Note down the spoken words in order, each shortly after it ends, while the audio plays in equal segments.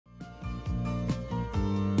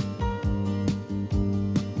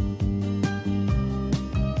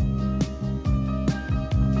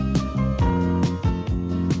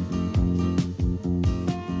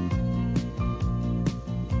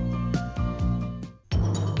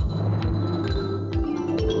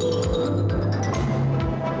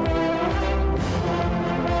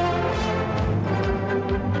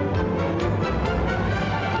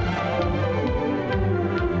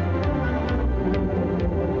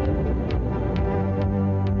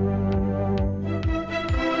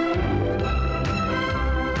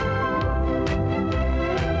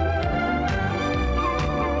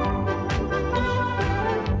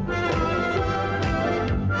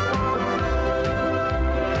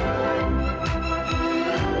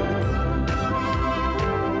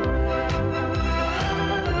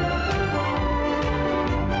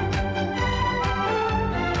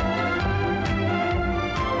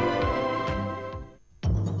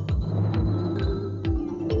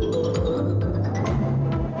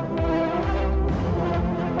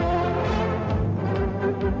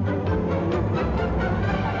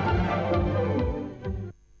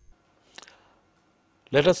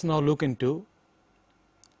Let us now look into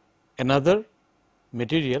another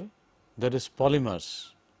material, that is polymers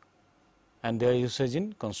and their usage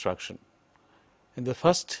in construction. In the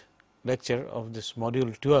first lecture of this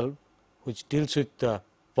module 12, which deals with the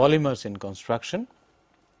polymers in construction,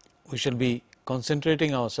 we shall be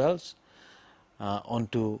concentrating ourselves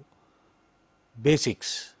onto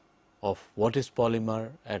basics of what is polymer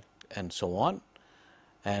and so on,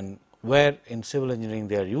 and where in civil engineering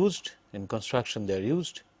they are used, in construction they are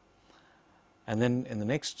used, and then in the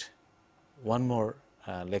next one more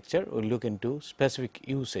lecture we will look into specific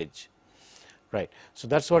usage, right. So,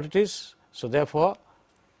 that is what it is. So, therefore,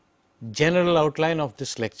 general outline of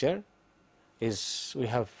this lecture is we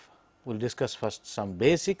will discuss first some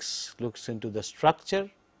basics, looks into the structure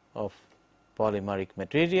of polymeric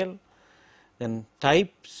material, then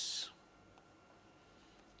types,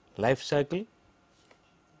 life cycle,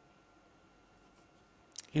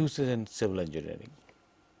 uses in civil engineering.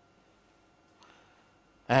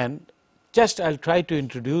 And just I will try to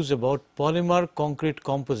introduce about polymer concrete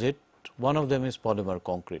composite. One of them is polymer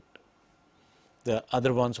concrete. The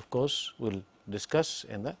other ones of course we will discuss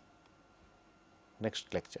in the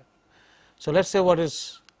next lecture. So, let us say what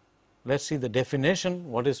is, let us see the definition,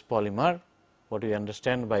 what is polymer, what we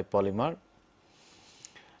understand by polymer.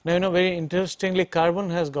 Now, you know, very interestingly, carbon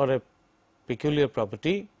has got a peculiar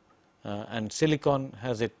property and silicon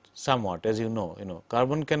has it somewhat, as you know,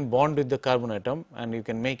 carbon can bond with the carbon atom and you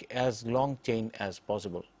can make as long chain as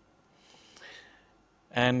possible,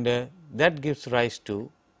 and that gives rise to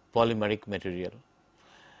polymeric material.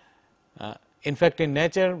 In fact, in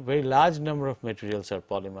nature very large number of materials are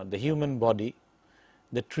polymer. The human body,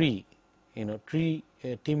 the tree,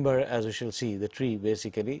 timber, as we shall see, the tree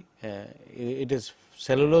basically it is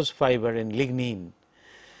cellulose fiber in lignin.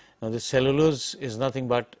 Now, this cellulose is nothing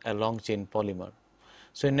but a long chain polymer.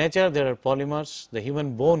 So, in nature there are polymers, the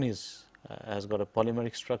human bone is has got a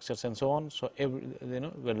polymeric structures and so on. So,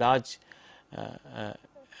 the large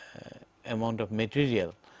amount of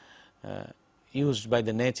material used by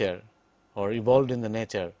the nature or evolved in the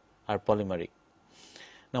nature are polymeric.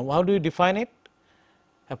 Now, how do you define it?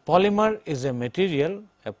 A polymer is a material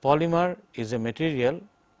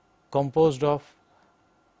composed of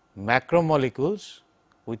macromolecules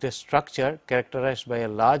with a structure characterized by a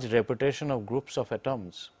large repetition of groups of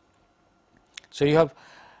atoms. So, you have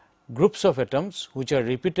groups of atoms which are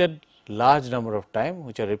repeated large number of time,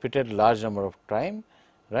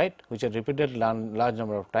 right, which are repeated large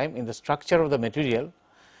number of time in the structure of the material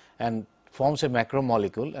and forms a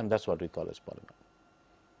macromolecule, and that is what we call as polymer.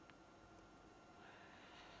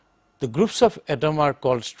 The groups of atom are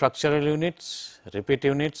called structural units, repeat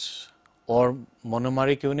units, or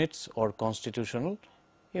monomeric units or constitutional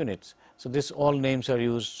units. So, this all names are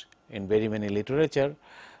used in very many literature.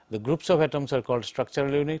 The groups of atoms are called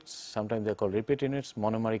structural units, sometimes they are called repeat units,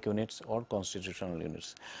 monomeric units or constitutional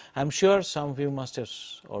units. I am sure some of you must have,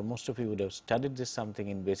 or most of you would have studied this something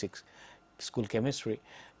in basic school chemistry,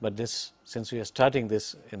 but this, since we are starting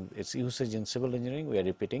this in its usage in civil engineering, we are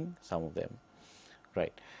repeating some of them,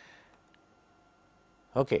 right.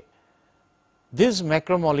 Okay. These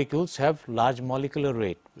macromolecules have large molecular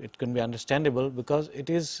weight. It can be understandable because it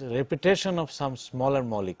is repetition of some smaller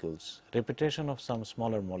molecules,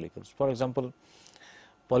 For example,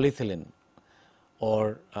 polyethylene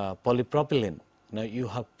or polypropylene. Now, you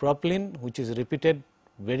have propylene which is repeated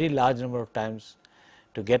very large number of times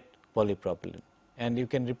to get polypropylene, and you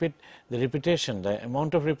can repeat the repetition, the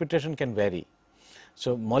amount of repetition can vary.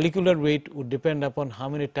 So, molecular weight would depend upon how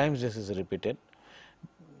many times this is repeated,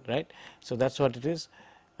 right. So, that is what it is,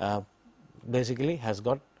 basically has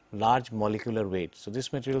got large molecular weight. So,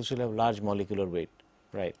 this material will have large molecular weight,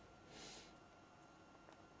 right.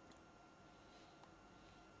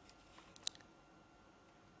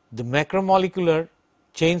 The macromolecular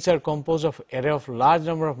chains are composed of array of large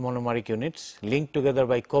number of monomeric units linked together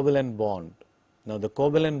by covalent bond. Now, the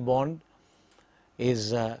covalent bond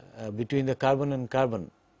is between the carbon and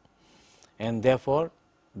carbon, and therefore,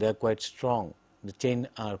 they are quite strong. The chain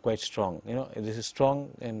are quite strong. This is strong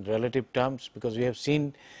in relative terms because we have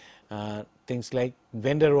seen things like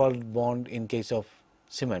van der Waals bond in case of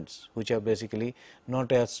cements, which are basically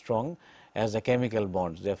not as strong as the chemical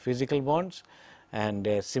bonds. They are physical bonds, and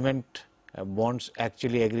cement bonds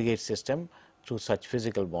actually aggregate system through such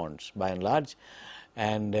physical bonds by and large.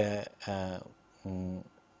 And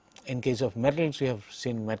in case of metals, we have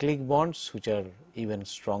seen metallic bonds which are even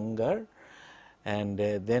stronger, and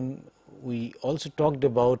then we also talked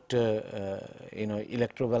about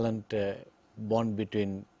electrovalent bond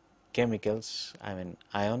between chemicals, I mean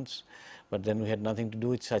ions, but then we had nothing to do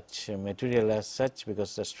with such material as such,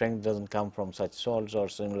 because the strength does not come from such salts or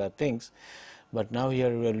similar things. But now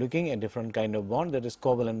here we are looking at a different kind of bond, that is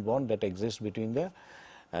covalent bond that exists between the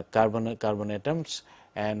carbon atoms,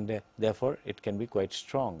 and therefore it can be quite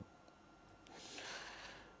strong.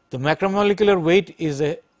 The macromolecular weight is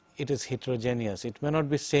it is heterogeneous. It may not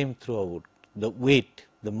be same throughout. The weight,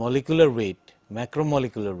 the molecular weight,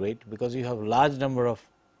 macromolecular weight, because you have large number of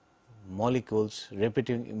molecules,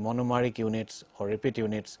 repeating monomeric units or repeat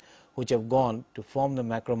units, which have gone to form the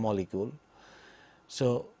macromolecule.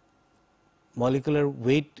 So, molecular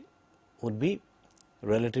weight would be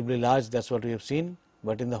relatively large, that is what we have seen,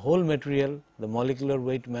 but in the whole material the molecular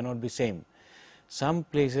weight may not be same. Some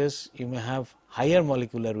places you may have higher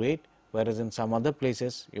molecular weight, whereas in some other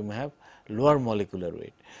places you may have lower molecular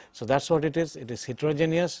weight. So, that is what it is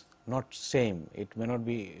heterogeneous, not same. It may not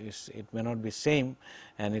be same,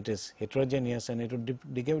 and it is heterogeneous, and it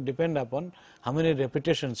would depend upon how many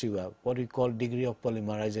repetitions you have, what we call degree of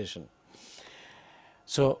polymerization.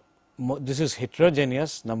 So, this is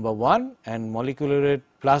heterogeneous, number 1, and molecular weight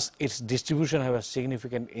plus its distribution have a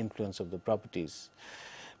significant influence of the properties,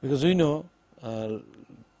 because we know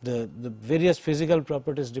the various physical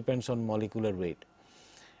properties depends on molecular weight.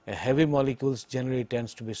 Heavy molecules generally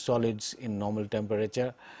tends to be solids in normal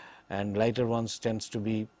temperature, and lighter ones tends to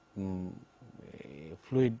be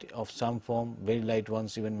fluid of some form, very light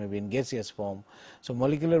ones even maybe in gaseous form. So,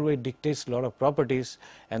 molecular weight dictates a lot of properties,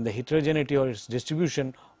 and the heterogeneity or its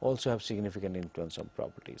distribution also have significant influence on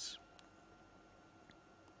properties.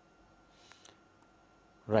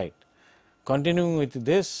 Right. Continuing with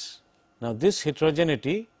this, now this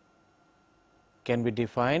heterogeneity can be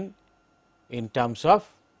defined in terms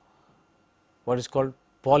of what is called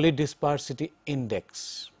polydispersity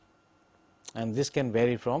index, and this can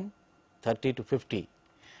vary from 30 to 50,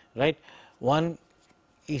 right. One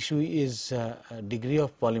issue is degree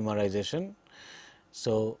of polymerization.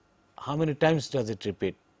 So, how many times does it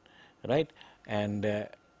repeat, right, and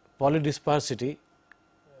polydispersity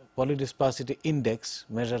index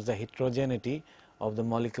measures the heterogeneity of the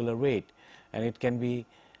molecular weight, and it can be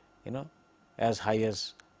as high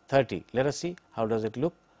as 30. Let us see how does it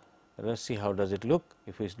look. Let us see how does it look.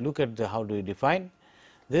 If we look at the how do we define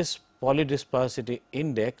this polydispersity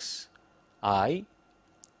index, I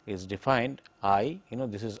is defined,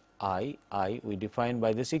 this is I we define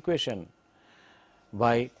by this equation,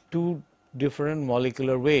 by two different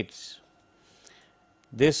molecular weights.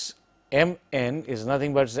 This Mn is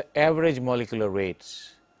nothing but the average molecular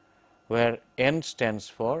weights, where N stands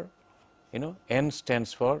for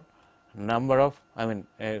number of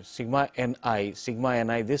sigma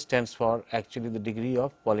Ni, this stands for actually the degree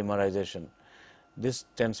of polymerization. This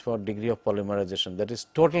stands for degree of polymerization, that is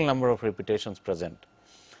total number of repetitions present,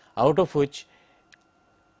 out of which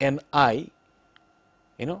Ni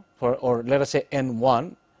or let us say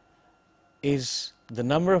N1 is the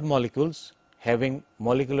number of molecules having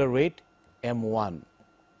molecular weight M1.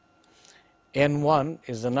 N1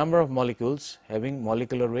 is the number of molecules having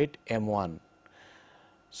molecular weight M1.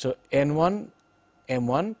 So, N1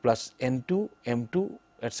 M1 plus N2 M2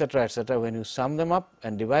 etc., when you sum them up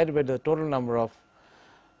and divide by the total number of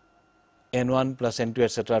N1 plus N2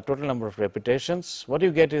 etc., total number of repetitions, what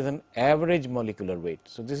you get is an average molecular weight.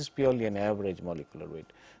 So, this is purely an average molecular weight,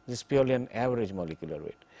 this is purely an average molecular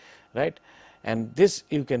weight, right, and this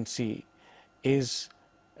you can see is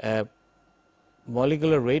a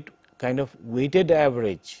molecular weight kind of weighted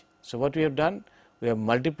average. So, what we have done, we have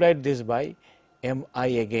multiplied this by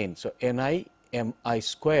Mi again. So, Ni Mi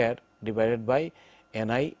square divided by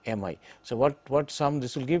Ni Mi. So, what sum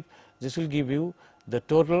this will give? This will give you the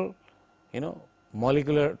total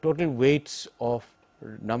molecular total weights of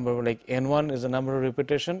number, like N1 is the number of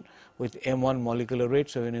repetition with M1 molecular weight.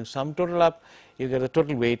 So, when you sum total up, you get the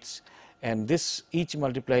total weights, and this each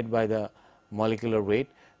multiplied by the molecular weight.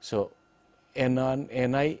 So,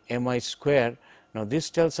 Ni Mi square. Now, this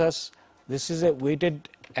tells us this is a weighted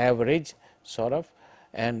average sort of,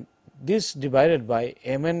 and this divided by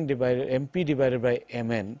Mn divided Mp divided by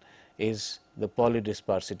Mn is the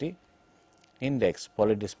polydispersity index,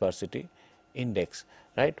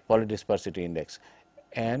 right, polydispersity index,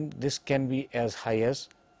 and this can be as high as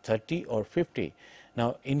 30 or 50.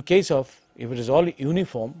 Now, in case of if it is all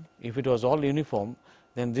uniform, if it was all uniform,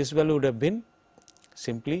 then this value would have been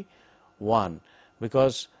simply 1,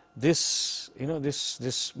 because this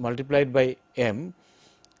this multiplied by M,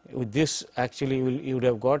 with this actually you would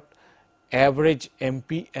have got average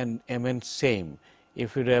MP and Mn same.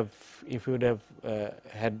 If you would have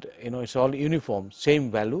had it is all uniform,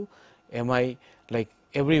 same value, Mi like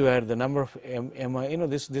everywhere the number of m,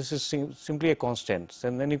 this is simply a constant,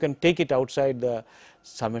 and then you can take it outside the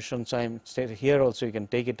summation sign. Here also you can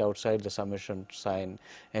take it outside the summation sign,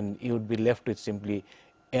 and you would be left with simply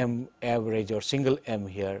m average or single m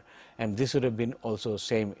here, and this would have been also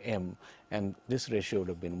same m, and this ratio would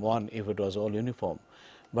have been 1 if it was all uniform.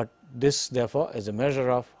 But this therefore is a measure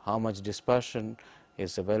of how much dispersion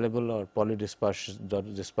is available, or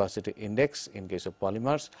polydispersity index in case of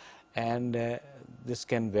polymers, and this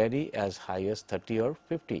can vary as high as 30 or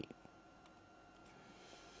 50.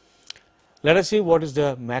 Let us see what is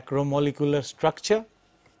the macromolecular structure,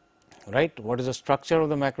 right. What is the structure of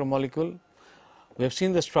the macromolecule? We have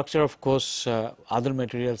seen the structure, of course, other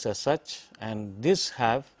materials as such, and this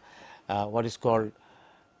have what is called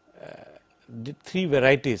the 3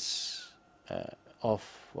 varieties of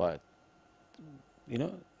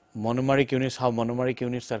monomeric units, how monomeric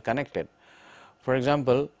units are connected. For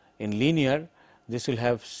example, in linear, this will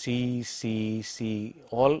have C, C, C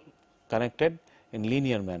all connected in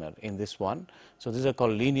linear manner in this one. So, these are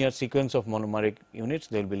called linear sequence of monomeric units.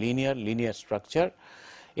 They will be linear structure.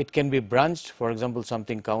 It can be branched, for example,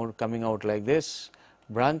 something coming out like this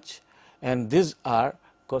branch, and these are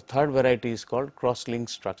third variety is called cross-linked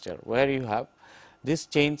structure, where you have these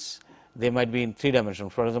chains, they might be in 3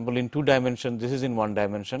 dimensions. For example, in 2 dimensions, this is in 1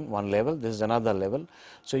 dimension, one level, this is another level.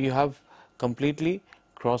 So, you have completely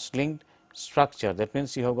cross-linked structure, that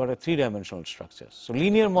means you have got a 3-dimensional structure. So,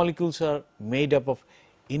 linear molecules are made up of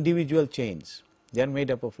individual chains, they are made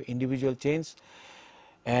up of individual chains,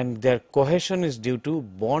 and their cohesion is due to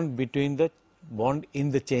bond between the bond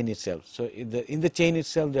in the chain itself. So, in the chain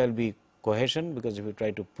itself there will be cohesion, because if you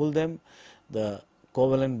try to pull them, the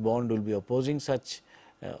covalent bond will be opposing such.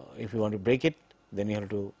 If you want to break it, then you have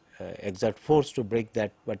to exert force to break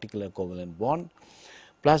that particular covalent bond.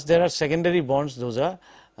 Plus there are secondary bonds, those are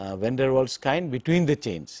van der Waals kind between the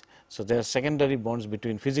chains. So, there are secondary bonds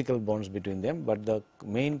between physical bonds between them, but the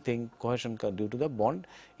main thing cohesion due to the bond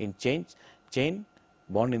in chain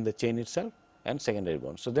bond in the chain itself and secondary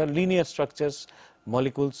bonds. So, there are linear structures,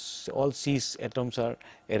 molecules, all cis atoms are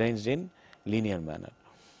arranged in linear manner.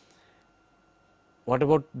 What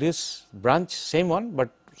about this branch? Same one, but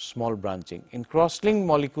small branching. In cross-linked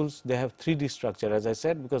molecules, they have 3D structure, as I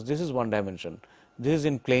said, because this is 1 dimension. This is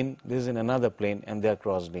in plane, this is in another plane, and they are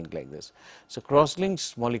cross-linked like this. So,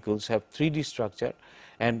 cross-linked molecules have 3D structure,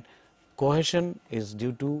 and cohesion is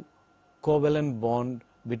due to covalent bond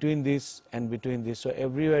between this and between this. So,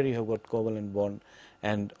 everywhere you have got covalent bond,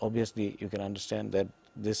 and obviously you can understand that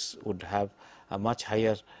this would have a much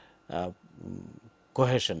higher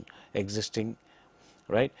cohesion existing,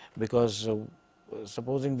 right, because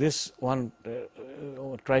supposing this one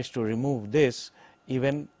tries to remove this,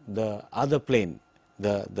 even the other plane,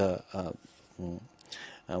 the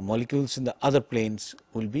molecules in the other planes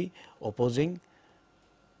will be opposing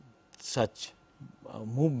such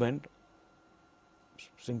movement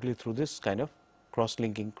simply through this kind of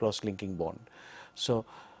cross-linking bond. So,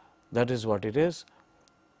 that is what it is,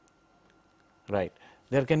 right.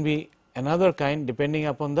 There can be another kind depending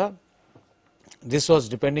upon the, this was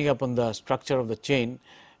depending upon the structure of the chain,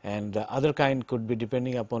 and the other kind could be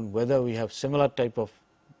depending upon whether we have similar type of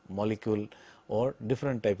molecule or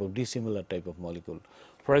different type of dissimilar type of molecule.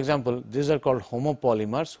 For example, these are called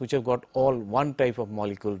homopolymers, which have got all one type of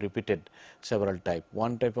molecule repeated several times,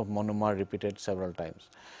 one type of monomer repeated several times.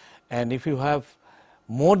 And if you have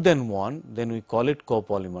more than one, then we call it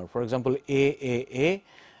copolymer. For example, AAA,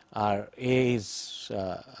 A is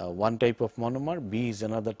one type of monomer, B is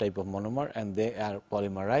another type of monomer, and they are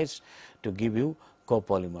polymerized to give you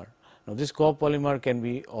copolymer. Now, this copolymer can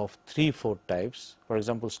be of 3-4 types. For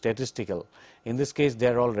example, statistical. In this case, they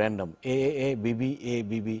are all random, AAA, BB,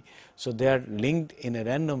 BB. So, they are linked in a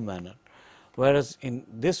random manner. Whereas, in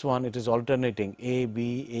this one, it is alternating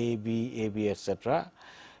AB, AB, AB, etc.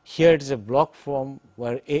 Here, it is a block form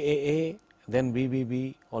where AAA, then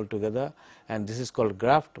BBB altogether, and this is called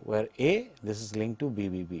graft, where A, this is linked to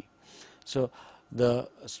BBB. So, the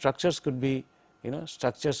structures could be,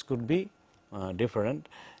 different,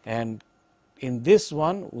 and in this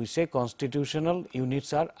one we say constitutional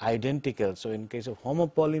units are identical. So, in case of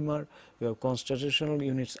homopolymer we have constitutional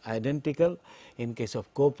units identical, in case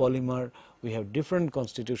of copolymer we have different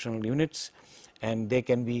constitutional units, and they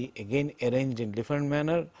can be again arranged in different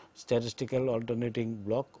manner, statistical, alternating,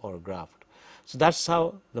 block or graft. So, that is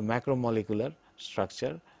how the macromolecular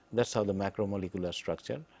structure, that is how the macromolecular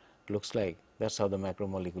structure looks like, that is how the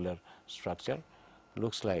macromolecular structure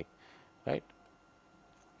looks like, right.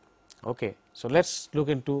 Okay. So, let us look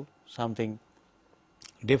into something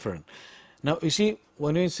different. Now, you see,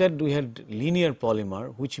 when we said we had linear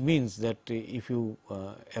polymer, which means that if you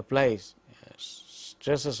apply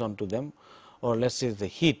stresses onto them, or let us say the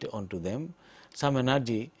heat onto them, some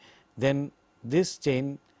energy, then this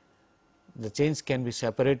chain, the chains can be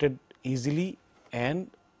separated easily and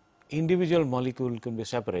individual molecule can be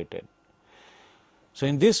separated. So,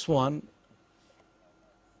 in this one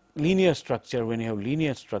linear structure, when you have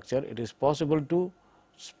linear structure, it is possible to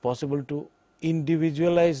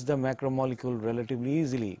individualize the macromolecule relatively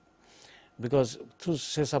easily, because through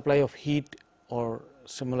say supply of heat or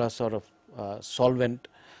similar sort of solvent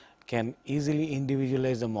can easily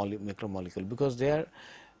individualize the macromolecule, because they are,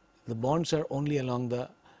 the bonds are only along the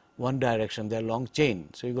one direction, they are long chain.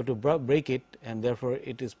 So, you got to break it, and therefore,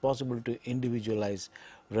 it is possible to individualize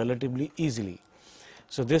relatively easily.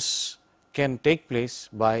 So, this can take place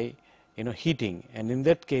by heating, and in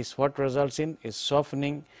that case what results in is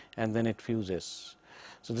softening and then it fuses.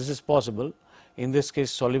 So, this is possible. In this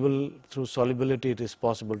case through solubility it is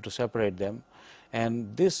possible to separate them,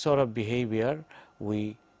 and this sort of behavior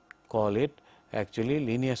we call it actually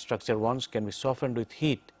linear structure ones can be softened with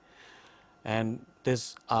heat, and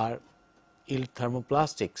these are yield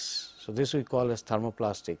thermoplastics. So, this we call as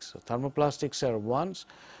thermoplastics. So, thermoplastics are ones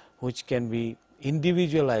which can be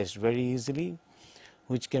individualized very easily, right.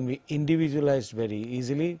 This can be individualized very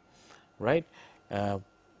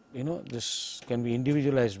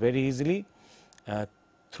easily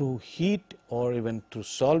through heat or even through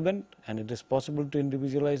solvent, and it is possible to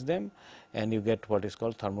individualize them, and you get what is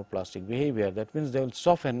called thermoplastic behavior. That means, they will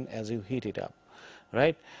soften as you heat it up,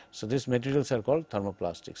 right. So, these materials are called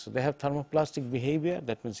thermoplastics. So, they have thermoplastic behavior,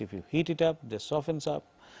 that means, if you heat it up, they softens up,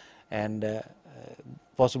 and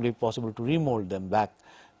possibly possible to remold them back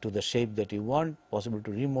to the shape that you want, possible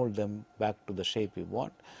to remold them back to the shape you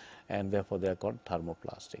want, and therefore, they are called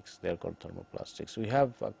thermoplastics. They are called thermoplastics. We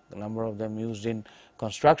have a number of them used in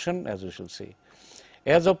construction, as we shall see.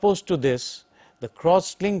 As opposed to this, the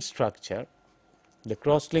cross-linked structure, if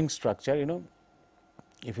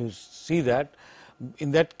you see that,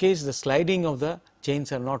 in that case the sliding of the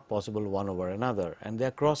chains are not possible one over another, and they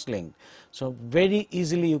are cross-linked. So, very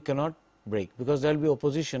easily you cannot break, because there will be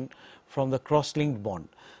opposition from the cross-linked bond.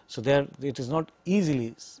 So, there it is not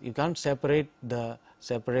easily, you can't separate the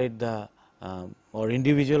or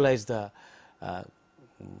individualize the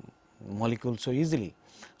molecule so easily.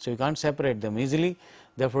 So, you can't separate them easily,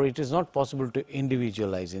 therefore, it is not possible to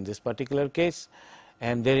individualize in this particular case,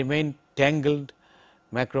 and they remain tangled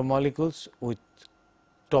macromolecules with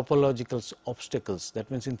topological obstacles. That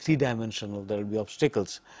means, in 3-dimensional there will be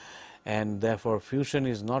obstacles, and therefore, fusion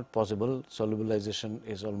is not possible, solubilization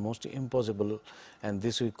is almost impossible, and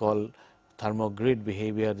this we call thermogrid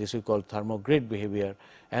behavior,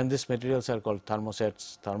 and these materials are called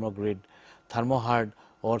thermosets, thermogrid, thermohard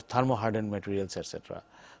or thermohardened materials, etc.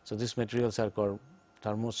 So, these materials are called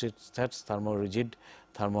thermosets, thermorigid,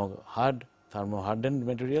 thermohard, thermohardened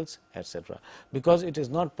materials, etc. Because it is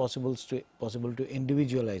not possible to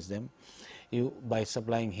individualize them by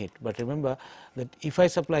supplying heat. But remember that if I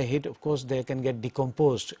supply heat, of course, they can get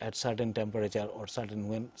decomposed at certain temperature or certain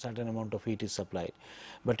amount of heat is supplied,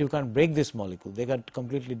 but you can't break this molecule, they got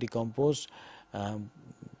completely decomposed.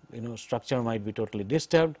 Structure might be totally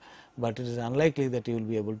disturbed, but it is unlikely that you will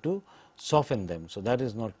be able to soften them. So, that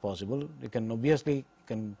is not possible. You can obviously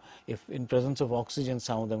if in presence of oxygen,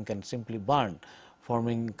 some of them can simply burn,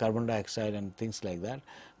 forming carbon dioxide and things like that,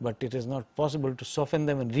 but it is not possible to soften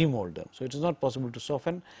them and remold them. So, it is not possible to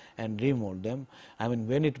soften and remold them. I mean,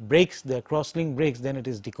 when it breaks, the cross-link breaks, then it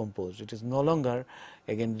is decomposed. It is no longer,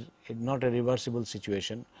 again, not a reversible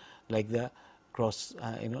situation like the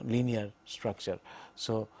linear structure.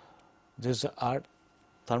 So, these are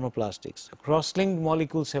thermoplastics. Cross-linked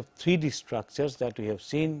molecules have 3D structures that we have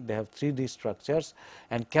seen. They have 3D structures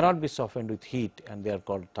and cannot be softened with heat, and they are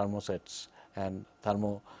called thermosets and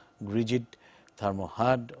thermorigid,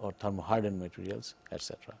 thermohard or thermohardened materials,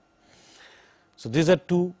 etc. So, these are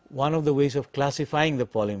one of the ways of classifying the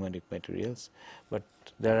polymeric materials, but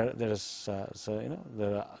there are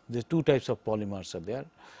the 2 types of polymers are there.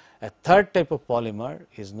 A third type of polymer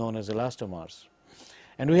is known as elastomers,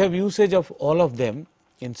 and we have usage of all of them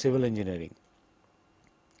in civil engineering.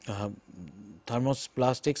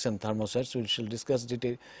 Thermoplastics and thermosets, we shall discuss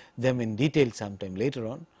them in detail sometime later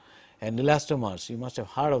on, and elastomers, you must have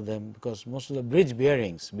heard of them, because most of the bridge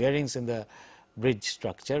bearings in the bridge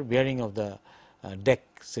structure, bearing of the deck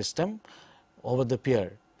system over the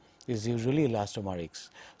pier is usually elastomerics.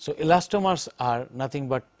 So, elastomers are nothing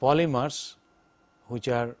but polymers which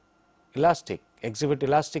are elastic, exhibit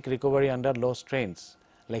elastic recovery under low strains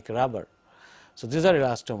like rubber. So, these are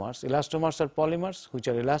elastomers. Elastomers are polymers which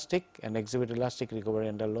are elastic and exhibit elastic recovery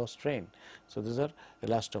under low strain. So, these are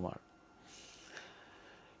elastomer.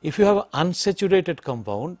 If you have unsaturated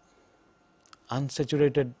compound,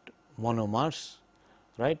 unsaturated monomers,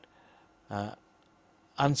 right,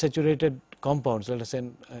 unsaturated compounds, let us say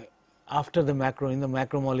after the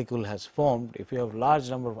macromolecule has formed, if you have large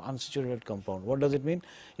number of unsaturated compound, what does it mean?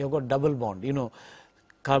 You have got double bond. You know,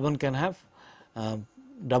 carbon can have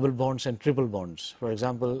double bonds and triple bonds. For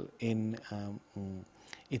example, in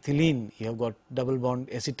ethylene you have got double bond,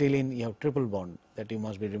 acetylene you have triple bond, that you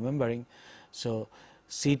must be remembering. So,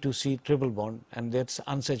 C to C triple bond, and that is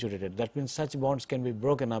unsaturated. That means such bonds can be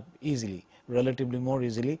broken up easily, relatively more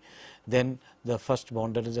easily than the first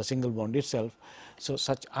bond, that is a single bond itself. So,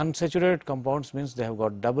 such unsaturated compounds means they have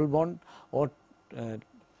got double bond or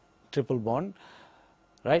triple bond,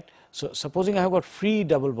 right. So, supposing I have got free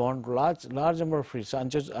double bond, large number of free, so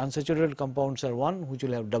unsaturated compounds are one which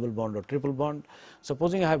will have double bond or triple bond.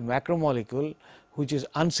 Supposing I have macromolecule which is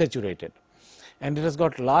unsaturated and it has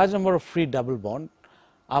got large number of free double bond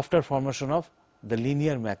after formation of the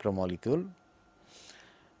linear macromolecule.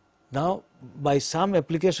 Now, by some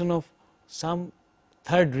application of some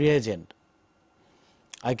third reagent,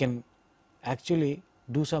 I can actually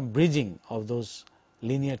do some bridging of those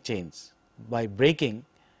linear chains by breaking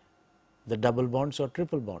the double bonds or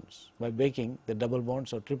triple bonds,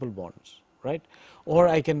 right, or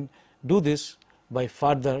I can do this by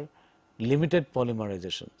further limited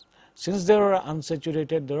polymerizations. Since there are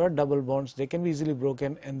unsaturated, there are double bonds, they can be easily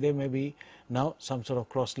broken, and they may be now some sort of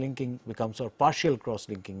cross linking becomes, or partial cross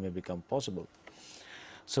linking may become possible.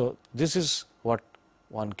 So, this is what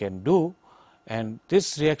one can do, and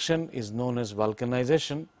this reaction is known as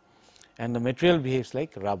vulcanization, and the material behaves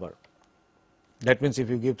like rubber. That means, if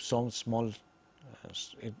you give some small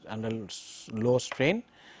under low strain,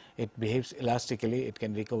 it behaves elastically, it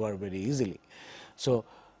can recover very easily. So,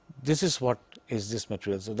 this is what is this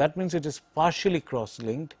material. So, that means it is partially cross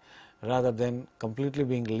linked rather than completely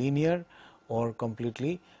being linear or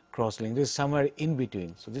completely cross linked. It is somewhere in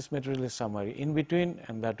between. So, this material is somewhere in between,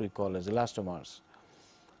 and that we call as elastomers.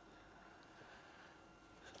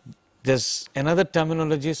 There is another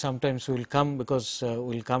terminology sometimes we will come, because we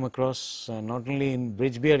will come across not only in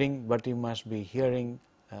bridge bearing, but you must be hearing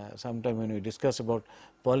sometime when we discuss about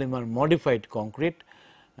polymer modified concrete.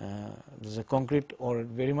 This is a concrete or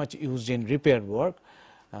very much used in repair work.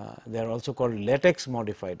 They are also called latex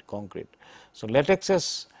modified concrete. So, latex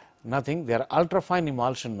is nothing, they are ultra fine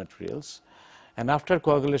emulsion materials, and after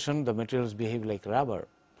coagulation the materials behave like rubber.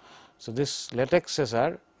 So, this latexes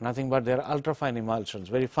are nothing but they are ultra fine emulsions,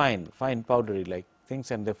 very fine powdery like things,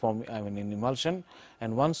 and they form in emulsion,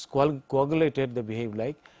 and once coagulated they behave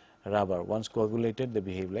like rubber. Once coagulated they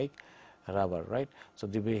behave like rubber, right. So,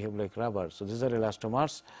 they behave like rubber. So, these are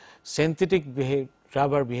elastomers. Synthetic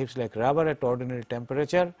rubber behaves like rubber at ordinary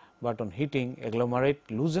temperature, but on heating agglomerate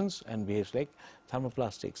loosens and behaves like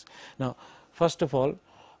thermoplastics. Now, first of all,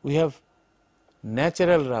 we have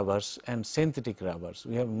natural rubbers and synthetic rubbers.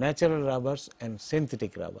 We have natural rubbers and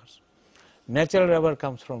synthetic rubbers. Natural rubber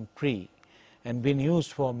comes from tree and been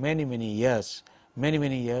used for many years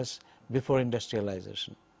before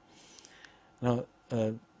industrialization. Now,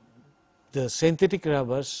 the synthetic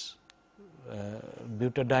rubbers,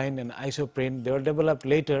 butadiene and isoprene, they were developed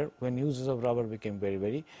later when uses of rubber became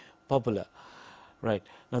very popular, right.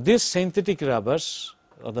 Now, these synthetic rubbers,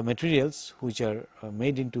 or the materials which are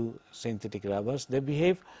made into synthetic rubbers, they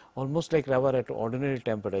behave almost like rubber at ordinary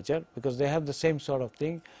temperature, because they have the same sort of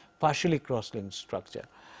thing, partially cross-linked structure.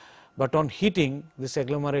 But on heating, this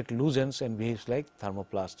agglomerate loosens and behaves like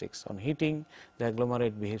thermoplastics. On heating, the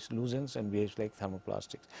agglomerate loosens and behaves like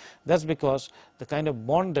thermoplastics. That is because the kind of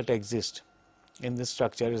bond that exists in this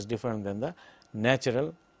structure is different than the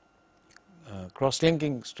natural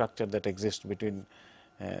cross-linking structure that exists between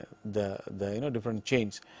the different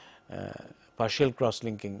chains. Partial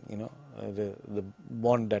cross-linking, the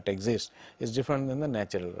bond that exists is different than the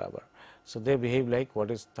natural rubber. So, they behave like what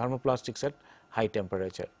is thermoplastics at high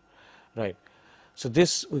temperature, right. So,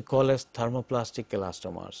 this we call as thermoplastic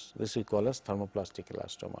elastomers.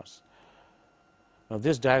 Now,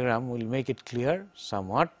 this diagram will make it clear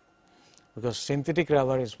somewhat, because synthetic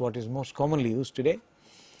rubber is what is most commonly used today.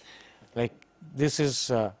 Like this is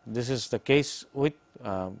the case with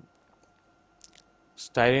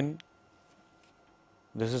styrene.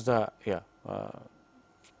 This is the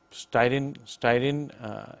styrene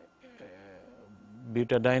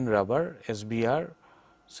butadiene rubber SBR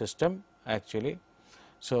system actually.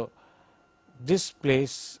 So, this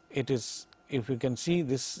place it is if you can see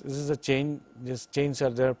this is a chain, these chains are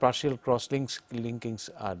there, partial cross linkings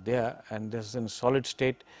are there, and this is in solid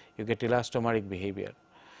state you get elastomeric behavior.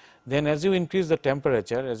 Then as you increase the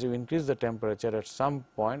temperature, at some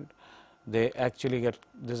point they actually get,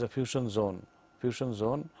 there is a fusion zone,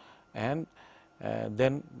 and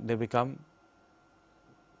then they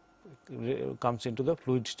comes into the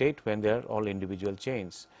fluid state when they are all individual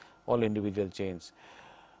chains.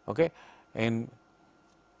 Okay. And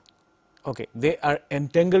okay, they are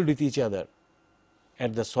entangled with each other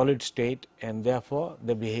at the solid state, and therefore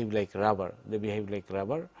they behave like rubber.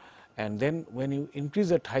 And then when you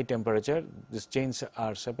increase at high temperature, these chains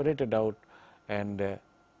are separated out and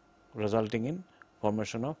resulting in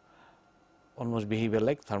formation of almost behavior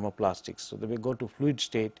like thermoplastics. So, they will go to fluid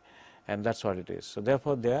state, and that is what it is. So,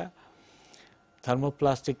 therefore, they are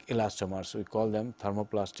thermoplastic elastomers. We call them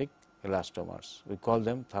thermoplastic elastomers.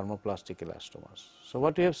 So,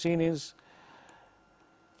 what we have seen is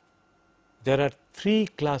there are three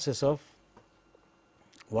classes of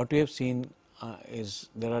polymers,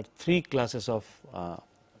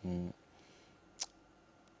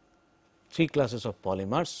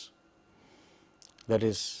 that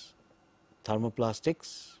is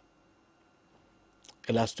thermoplastics,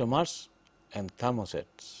 elastomers and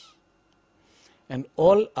thermosets, and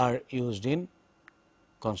all are used in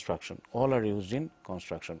construction.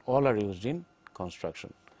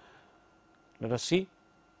 Let us see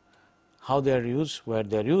how they are used, where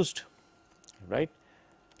they are used, right.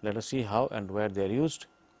 Let us see how and where they are used.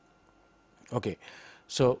 Okay.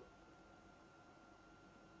 So,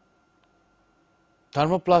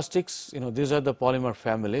 thermoplastics, these are the polymer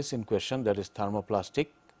families in question, that is thermoplastic,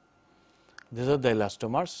 these are the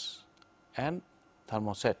elastomers and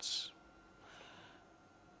thermosets.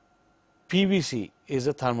 PVC is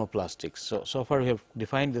a thermoplastic. So far we have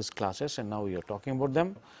defined these classes, and now we are talking about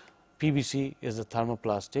them. PVC is the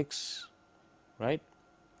thermoplastics, right.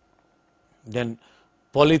 Then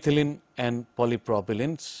polyethylene and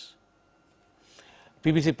polypropylenes.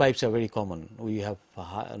 PVC pipes are very common. We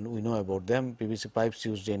know about them. PVC pipes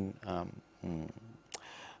used in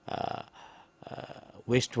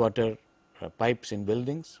wastewater pipes in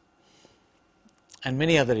buildings, and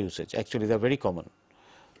many other usage. Actually, they are very common.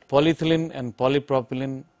 Polyethylene and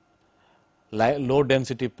polypropylene, low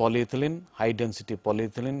density polyethylene, high density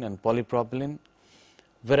polyethylene and polypropylene.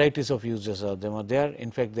 Varieties of uses of them are there.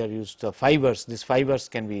 In fact, they are used, the fibers, these fibers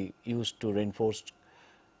can be used to reinforce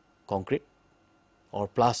concrete or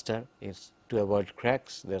plaster is to avoid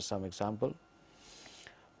cracks. There are some example.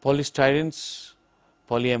 Polystyrenes,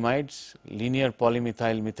 polyamides, linear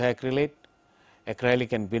polymethyl methacrylate,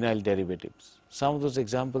 acrylic and vinyl derivatives. Some of those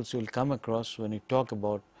examples you will come across when you talk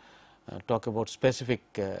about specific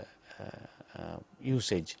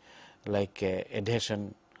usage like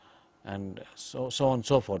adhesion and so on and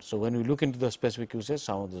so forth. So, when we look into the specific uses,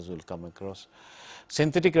 some of those will come across.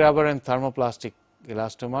 Synthetic rubber and thermoplastic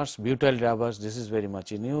elastomers, butyl rubbers, this is very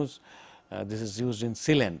much in use. This is used in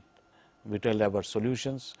sealant, butyl rubber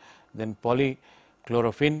solutions. Then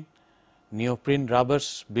polychlorophene, neoprene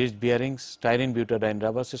rubbers, bridge bearings, styrene butadiene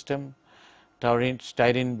rubber system,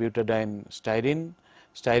 styrene butadiene styrene,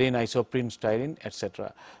 styrene isoprene styrene,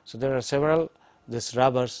 etc. So, there are several these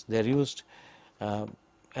rubbers, they are used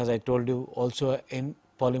as I told you also in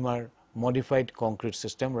polymer modified concrete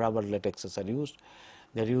system, rubber latexes are used.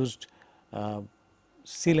 They are used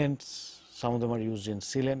sealants, some of them are used in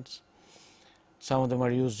sealants, some of them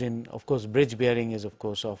are used in, of course, bridge bearing is of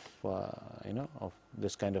course of of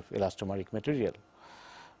this kind of elastomeric material.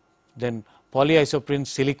 Then polyisoprene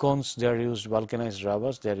silicones, they are used, vulcanized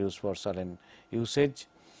rubbers, they are used for certain usage.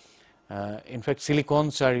 In fact,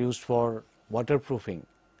 silicones are used for waterproofing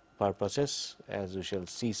purposes, as we shall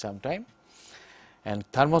see sometime. And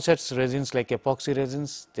thermosets resins like epoxy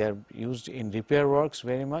resins, they are used in repair works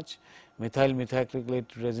very much. Methyl methacrylate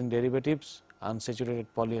resin derivatives, unsaturated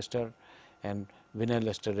polyester and vinyl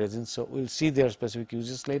ester resins. So, we will see their specific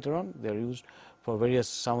uses later on. They are used for various,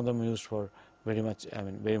 some of them used for very much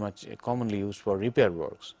commonly used for repair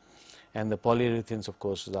works, and the polyurethanes of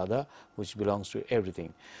course is the other which belongs to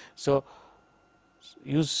everything. So,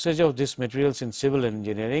 usage of these materials in civil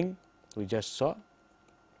engineering we just saw,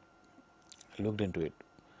 looked into it.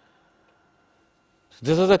 So,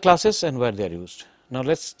 these are the classes and where they are used. Now,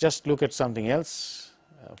 let us just look at something else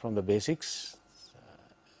from the basics.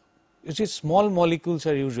 You see, small molecules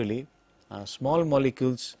are usually, small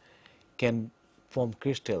molecules can form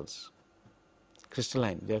crystals,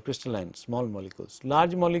 crystalline, they are crystalline, small molecules.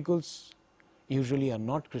 Large molecules usually are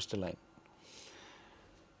not crystalline.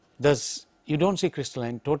 Thus, you do not see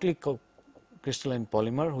crystalline, totally crystalline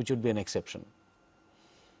polymer, which would be an exception.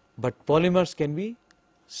 but polymers can be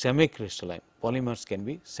semi-crystalline. Polymers can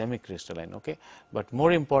be semi-crystalline, okay. But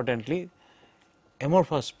more importantly,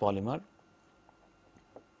 amorphous polymer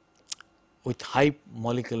with high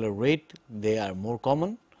molecular weight, they are more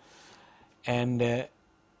common, and they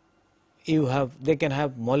can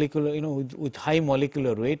have molecular, with high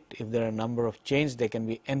molecular weight. If there are a number of chains, there can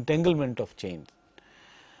be entanglement of chains,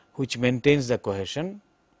 which maintains the cohesion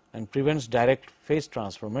and prevents direct phase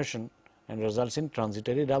transformation and results in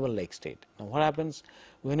transitory rubber-like state. Now, what happens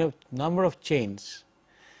when you have number of chains,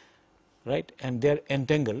 right, and they are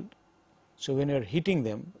entangled? So, when you are heating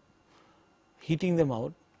them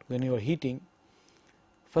out, when you are heating,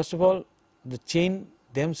 first of all, the chain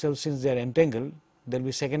themselves, since they are entangled, there will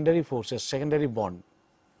be secondary forces, secondary bond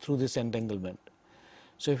through this entanglement.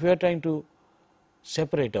 So, if you are trying to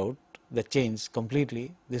separate out the chains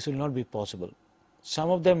completely, this will not be possible. Some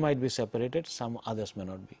of them might be separated, some others may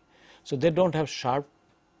not be. So, they do not have sharp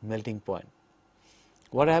melting point.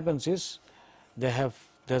 What happens is, there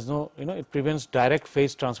is no, it prevents direct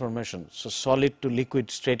phase transformation. So, solid to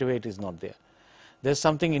liquid straight away it is not there. There is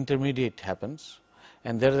something intermediate happens,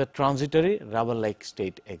 and there is a transitory rubber-like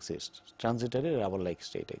state exists. Transitory rubber-like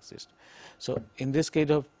state exists. So, in this case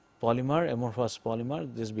of polymer, amorphous polymer,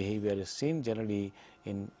 this behavior is seen generally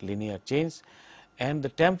in linear chains, and the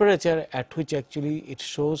temperature at which actually it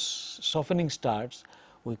shows softening starts,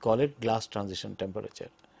 we call it glass transition temperature.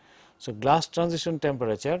 So, glass transition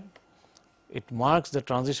temperature, it marks the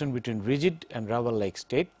transition between rigid and rubber-like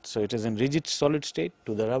state. So, it is in rigid solid state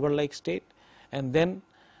to the rubber-like state, and then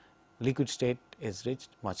liquid state is reached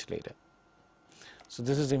much later. So,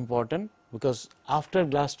 this is important because after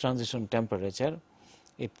glass transition temperature,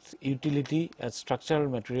 its utility as structural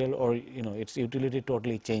material, or its utility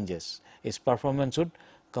totally changes. Its performance would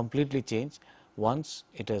completely change once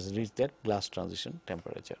it has reached that glass transition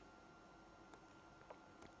temperature.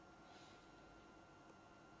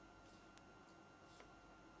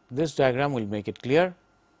 This diagram will make it clear.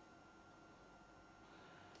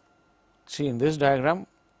 See, in this diagram,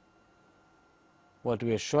 what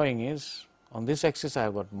we are showing is, on this axis I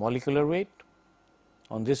have got molecular weight,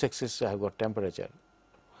 on this axis I have got temperature.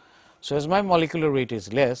 So, as my molecular weight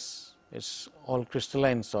is less, it is all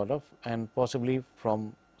crystalline sort of, and possibly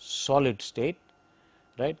from solid state,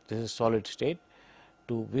 right, this is solid state,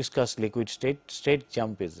 to viscous liquid state, straight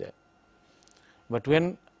jump is there. But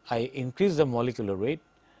when I increase the molecular weight,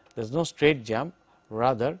 there is no straight jump,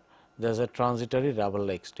 rather there is a transitory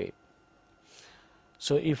rubber-like state.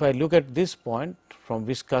 So, if I look at this point from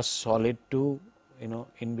viscous solid to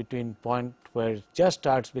in between point where it just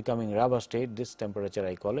starts becoming rubber state, this temperature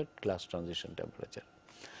I call it glass transition temperature.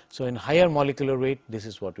 So, in higher molecular weight, this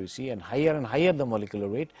is what we see, and higher the molecular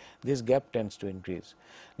weight, this gap tends to increase.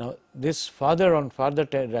 Now, this further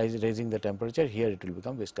raising the temperature, here it will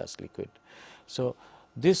become viscous liquid. So,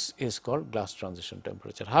 this is called glass transition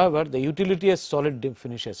temperature. However, the utility as solid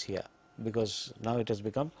finishes here, because now it has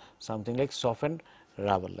become something like softened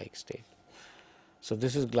rubber-like state. So,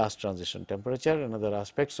 this is glass transition temperature and other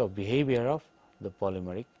aspects of behavior of the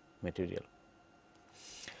polymeric material.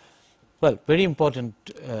 Well, very important.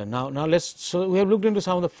 Now let's. So, we have looked into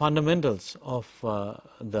some of the fundamentals of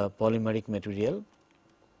the polymeric material.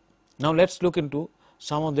 Now, let's look into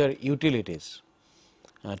some of their utilities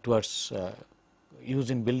towards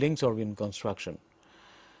use in buildings or in construction.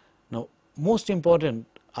 Now, most important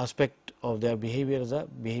aspect of their behavior is the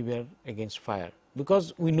behavior against fire,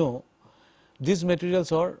 because we know these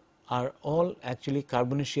materials are all actually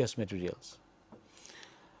carbonaceous materials.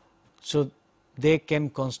 So, they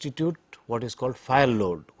can constitute what is called fire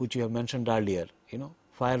load, which you have mentioned earlier.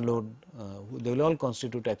 Fire load, they will all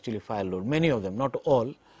constitute actually fire load, many of them, not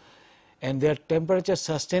all, and their temperature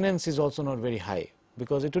sustenance is also not very high,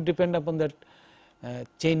 because it would depend upon that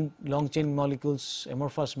long chain molecules,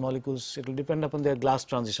 amorphous molecules, it will depend upon their glass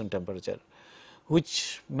transition temperature,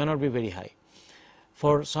 which may not be very high.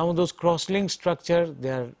 For some of those cross-linked structure,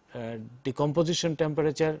 their decomposition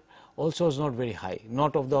temperature also is not very high,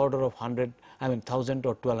 not of the order of 1000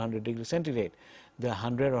 or 1200 degrees centigrade. They are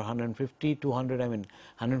 100 or 150, 200,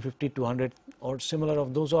 150, 200 or similar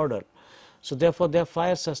of those order. So, therefore, their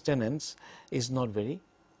fire sustenance is not very,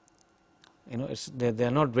 they are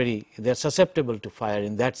not very, they are susceptible to fire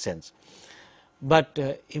in that sense. But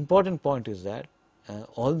important point is that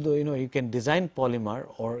although you can design polymer,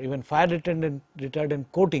 or even fire retardant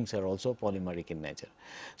coatings are also polymeric in nature.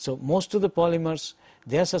 So, most of the polymers,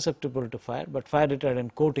 they are susceptible to fire, but fire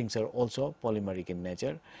retardant coatings are also polymeric in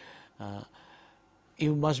nature.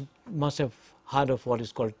 You must have heard of what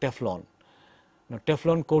is called Teflon. Now,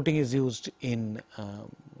 Teflon coating is used in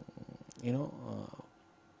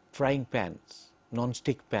frying pans,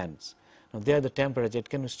 non-stick pans. Now, there the temperature, it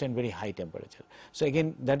can withstand very high temperature. So,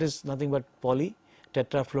 again that is nothing but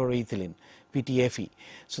polytetrafluoroethylene, PTFE.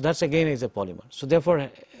 So, that is again is a polymer. So, therefore,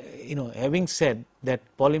 having said that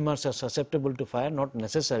polymers are susceptible to fire, not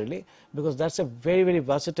necessarily, because that is a very, very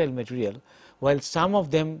versatile material, while some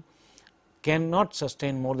of them cannot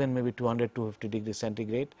sustain more than maybe 200 to 250 degrees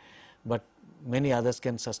centigrade, but many others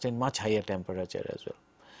can sustain much higher temperature as well.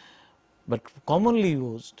 But commonly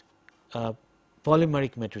used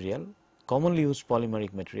polymeric material,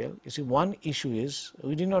 you see, one issue is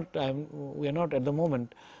we are not at the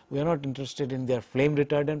moment, we are not interested in their flame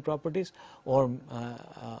retardant properties or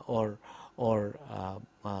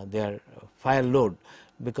their fire load,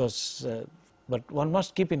 because but one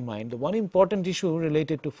must keep in mind the one important issue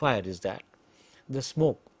related to fire is that the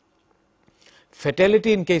smoke.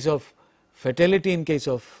 Fatality in case of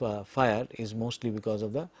fire is mostly because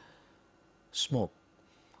of the smoke.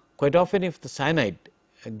 Quite often, if the cyanide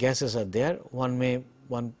gases are there, one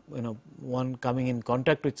coming in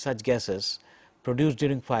contact with such gases produced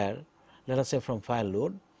during fire, let us say from fire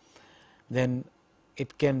load, then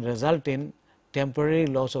it can result in temporary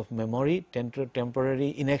loss of memory,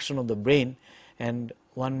 temporary inaction of the brain, and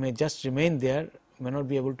one may just remain there, may not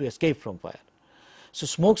be able to escape from fire. So,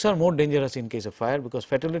 smokes are more dangerous in case of fire, because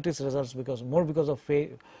fatalities results because of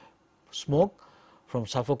smoke from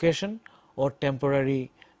suffocation or temporary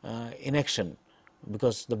inaction,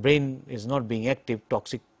 because the brain is not being active,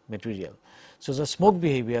 toxic material. So, the smoke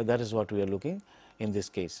behavior, that is what we are looking in this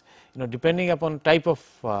case. Depending upon type of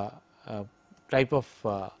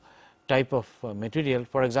material,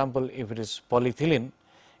 for example, if it is polyethylene,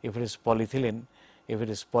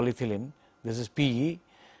 this is PE,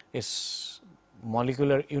 its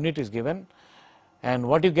molecular unit is given, and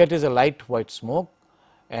what you get is a light white smoke,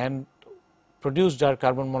 and produced are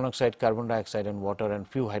carbon monoxide, carbon dioxide and water and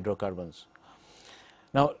few hydrocarbons.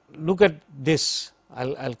 Now, look at this, I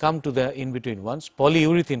will come to the in between ones.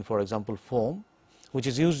 Polyurethane, for example, foam, which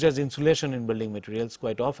is used as insulation in building materials,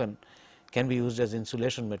 quite often can be used as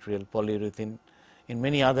insulation material, polyurethane, in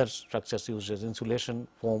many other structures used as insulation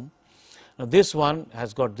foam. Now, this one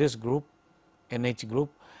has got this group, NH group,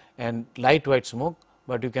 and light white smoke,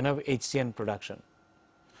 but you can have HCN production.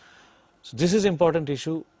 So, this is important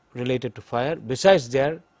issue related to fire, besides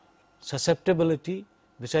their susceptibility,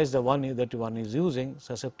 besides the one that one is using,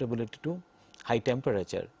 susceptibility to high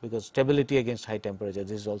temperature, because stability against high temperature,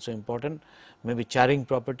 this is also important. Maybe charring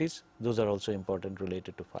properties, those are also important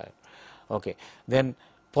related to fire. Okay. Then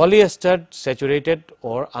polyester saturated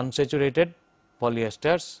or unsaturated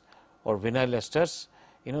polyesters or vinyl esters,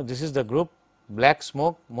 this is the group. Black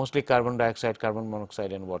smoke, mostly carbon dioxide, carbon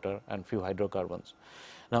monoxide and water and few hydrocarbons.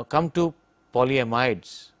 Now, come to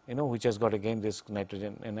polyamides, which has got again this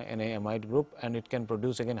nitrogen amide group, and it can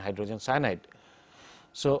produce again hydrogen cyanide.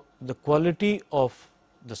 So, the quality of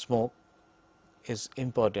the smoke is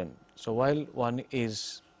important. So, while one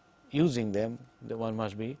is using them, one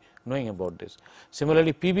must be knowing about this.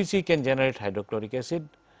 Similarly, PVC can generate hydrochloric acid,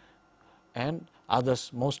 and others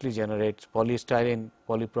mostly generates polystyrene,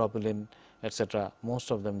 polypropylene, etc. Most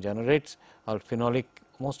of them generates, or phenolic,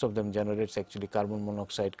 most of them generates actually carbon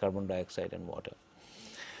monoxide, carbon dioxide and water.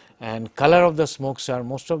 And color of the smokes are,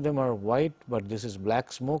 most of them are white, but this is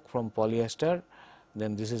black smoke from polyester,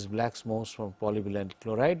 then this is black smoke from polyvinyl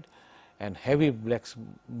chloride, and heavy black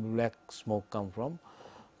smoke come from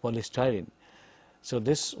polystyrene. So,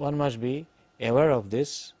 this one must be aware of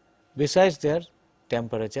this, besides their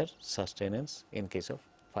temperature sustenance in case of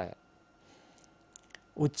fire.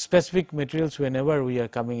 With specific materials, whenever we are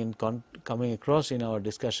coming across in our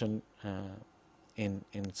discussion, in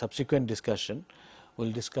subsequent discussion, we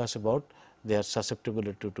will discuss about their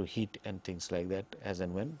susceptibility to heat and things like that as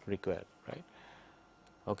and when required, right.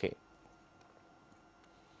 Okay.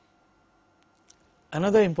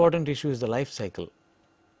 Another important issue is the life cycle.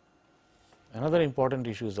 Now,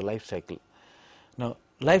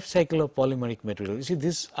 life cycle of polymeric material. You see,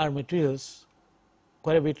 these are materials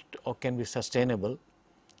quite a bit or can be sustainable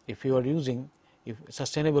if you are using, if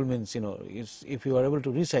sustainable means if you are able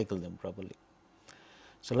to recycle them properly.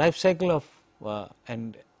 So, life cycle of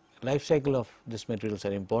these materials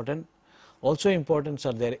are important. Also important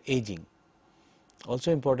are their aging.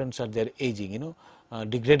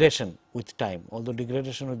 Degradation with time, although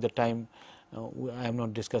degradation with the time I am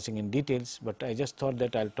not discussing in details, but I just thought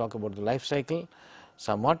that I will talk about the life cycle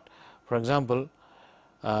somewhat. For example,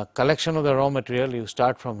 collection of the raw material, you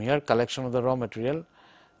start from here, collection of the raw material,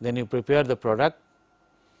 then you prepare the product,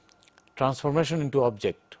 transformation into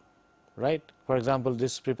object, right. For example,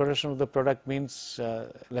 this preparation of the product means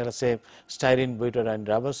let us say styrene, butadiene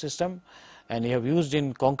rubber system, and you have used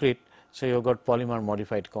in concrete So, you have got polymer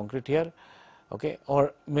modified concrete here, okay,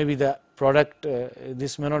 or maybe the product,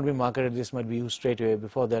 this may not be marketed, this might be used straight away.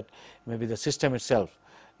 Before that, maybe the system itself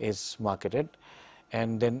is marketed,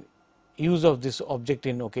 and then use of this object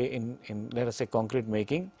in, okay, in let us say concrete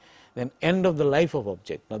making, then end of the life of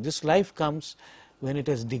object. Now, this life comes when it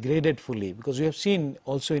has degraded fully, because we have seen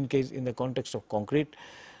also in the context of concrete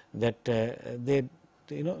that they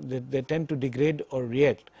tend to degrade or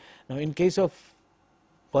react. Now, in case of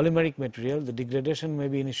polymeric material, the degradation may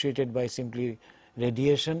be initiated by simply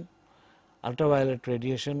radiation, ultraviolet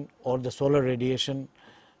radiation, or the solar radiation,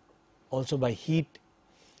 also by heat,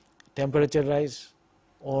 temperature rise,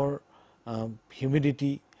 or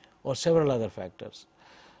humidity, or several other factors.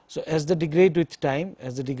 So, as they degrade with time,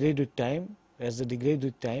 a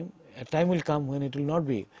time will come when it will not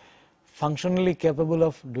be functionally capable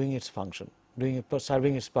of doing its function,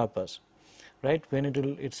 serving its purpose, right, when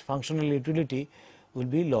its functional utility will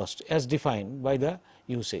be lost as defined by the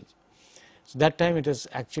usage. So, that time it has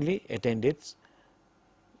actually attained its,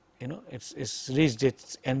 it's reached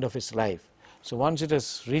its end of its life. So, once it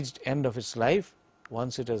has reached end of its life,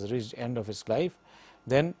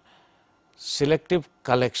 then selective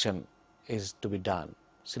collection is to be done.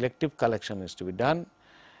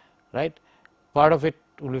 Right. Part of it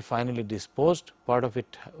will be finally disposed, right.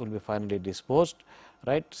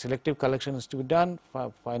 Selective collection is to be done,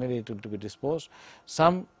 finally it will be disposed.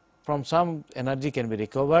 Some energy can be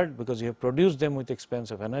recovered, because you have produced them with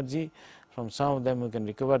expense of energy. From some of them you can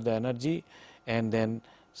recover the energy, and then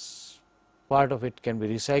part of it can be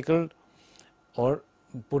recycled or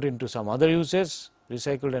put into some other uses,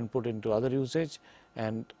 recycled and put into other usage,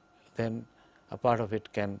 and then a part of it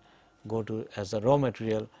can go to as a raw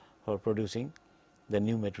material for producing the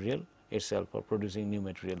new material itself,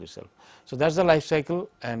 So, that is the life cycle,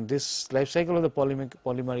 and this life cycle of the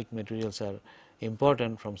polymeric materials are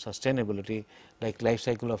important from sustainability, like life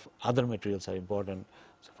cycle of other materials are important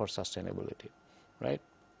for sustainability, right.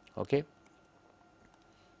 Okay.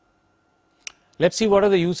 Let us see what are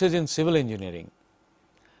the uses in civil engineering,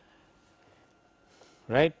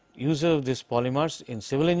 right. Use of these polymers in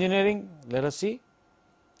civil engineering, let us see.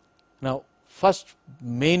 Now, first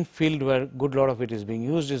main field where good lot of it is being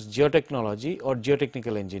used is geotechnology or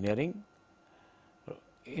geotechnical engineering.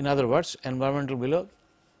 In other words, environmental below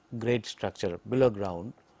grade structure, below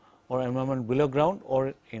ground, or environment below ground,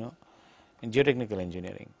 or in geotechnical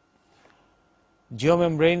engineering.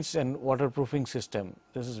 Geomembranes and waterproofing system,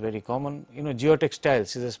 this is very common.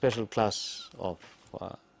 Geotextiles is a special class of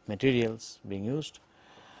materials being used,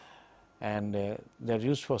 and they are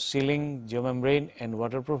used for sealing, geomembrane and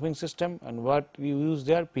waterproofing system. And what we use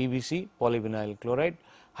there, PVC, polyvinyl chloride,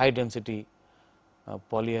 high density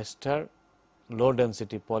polyester, low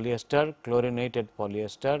density polyester, chlorinated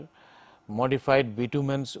polyester, modified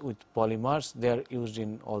bitumens with polymers, they are used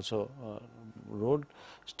in also road,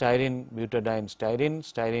 styrene, butadiene styrene,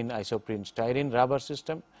 styrene isoprene styrene, rubber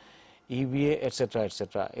system, EVA, etc.,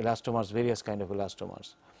 elastomers, various kind of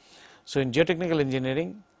elastomers. So, in geotechnical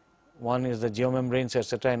engineering, one is the geomembranes,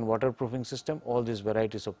 etc., and waterproofing system, all these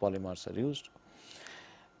varieties of polymers are used.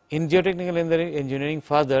 In geotechnical engineering,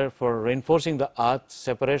 further, for reinforcing the earth,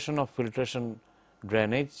 separation of filtration,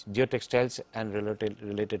 drainage, geotextiles and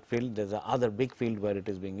related field, there is a other big field where it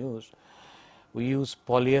is being used. We use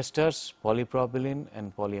polyesters, polypropylene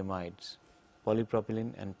and polyamides,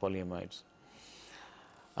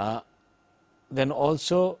 then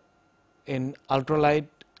also in ultralight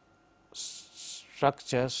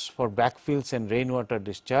structures for backfills and rainwater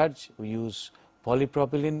discharge, we use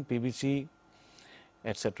polypropylene, PVC,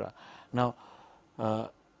 etc. Now,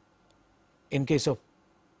 in case of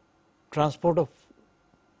transport of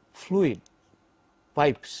fluid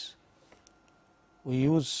pipes, we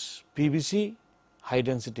use PVC, high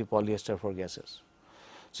density polyester for gases.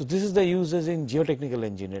 So, this is the uses in geotechnical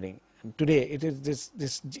engineering. And today it is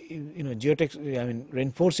this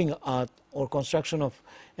reinforcing earth or construction of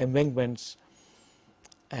embankments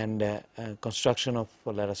and construction of,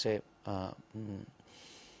 let us say,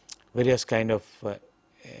 various kind of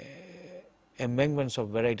embankments of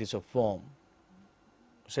varieties of form,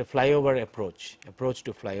 say flyover approach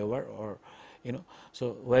to flyover, or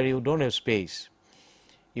so where you do not have space,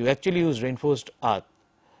 you actually use reinforced earth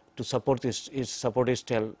to support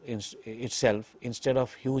itself instead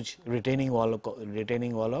of huge retaining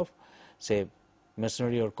wall of say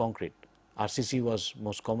masonry or concrete. RCC was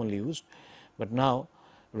most commonly used, but now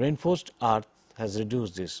reinforced earth has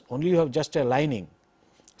reduced this. Only you have just a lining,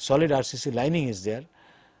 solid RCC lining is there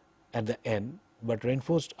at the end, but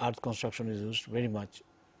reinforced earth construction is used very much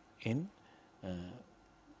in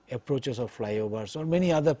approaches of flyovers or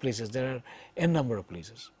many other places. There are n number of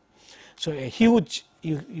places. So, a huge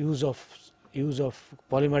use of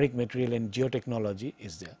polymeric material in geotechnology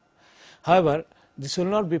is there. However, this will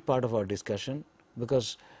not be part of our discussion,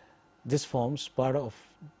 because this forms part of,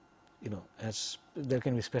 as there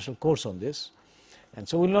can be special course on this, and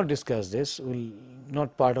so we will not discuss this, will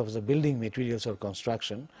not part of the building materials or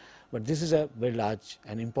construction, but this is a very large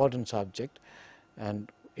and important subject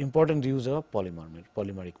and important use of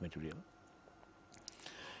polymeric material.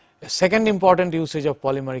 A second important usage of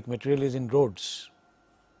polymeric material is in roads.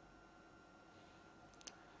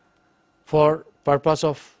 For purpose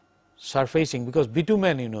of surfacing, because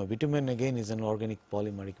bitumen, bitumen again is an organic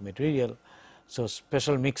polymeric material. So,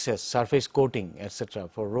 special mixes, surface coating, etc.,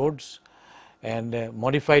 for roads, and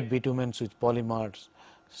modified bitumens with polymers,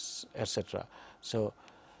 etc. So,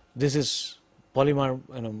 this is polymer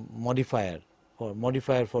modifier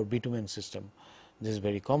for bitumen system. This is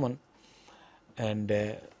very common, and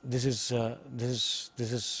this is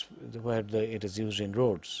where it is used in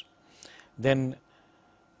roads. Then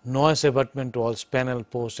noise abatement walls, panel,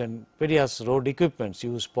 post, and various road equipments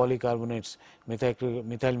use polycarbonates,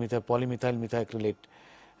 polymethyl methacrylate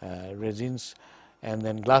resins, and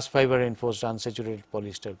then glass fiber reinforced unsaturated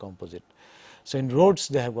polyester composite. So, in roads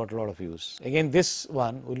they have got a lot of use. Again, this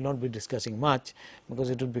one will not be discussing much, because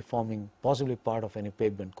it will be forming possibly part of any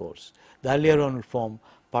pavement course. The earlier one will form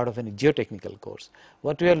part of any geotechnical course.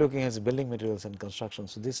 What we are looking at is building materials and construction.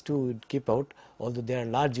 So, these two would keep out, although they are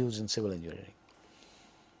large use in civil engineering.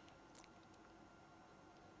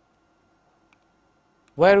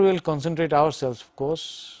 Where we will concentrate ourselves, of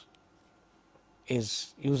course,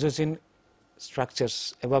 is uses in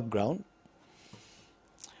structures above ground,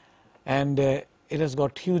 and it has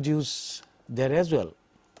got huge use there as well.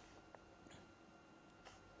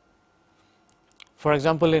 For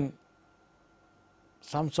example, in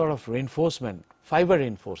some sort of reinforcement, fiber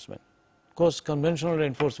reinforcement, of course conventional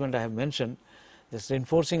reinforcement I have mentioned, this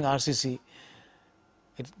reinforcing RCC,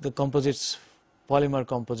 the composites, polymer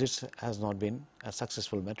composites has not been a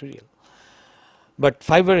successful material, but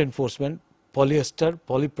fiber reinforcement, polyester,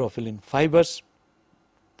 polypropylene fibers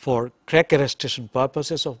for crack arrestation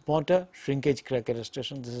purposes of mortar, shrinkage crack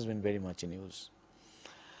arrestation, this has been very much in use.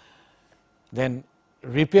 Then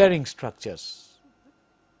repairing structures,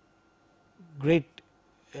 great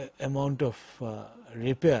amount of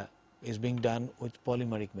repair is being done with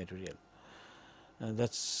polymeric material. That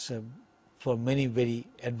is for many very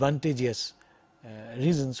advantageous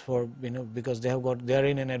reasons, for because they are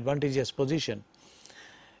in an advantageous position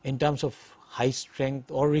in terms of high strength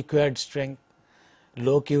or required strength,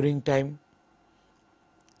 low curing time,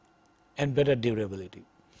 and better durability.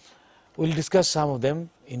 We will discuss some of them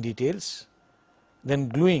in details. Then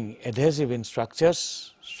gluing, adhesive in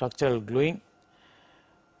structures, structural gluing,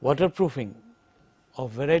 waterproofing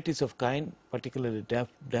of varieties of kind, particularly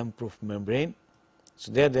damp proof membrane.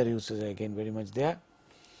 So, their uses are again very much there,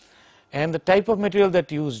 and the type of material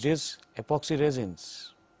that used is epoxy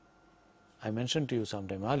resins. I mentioned to you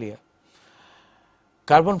sometime earlier.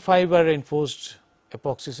 Carbon fiber reinforced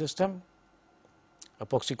epoxy system,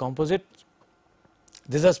 epoxy composite,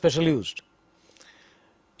 these are special used.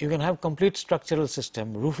 You can have complete structural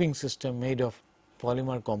system, roofing system made of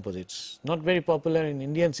polymer composites, not very popular in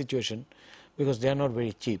Indian situation because they are not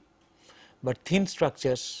very cheap, but thin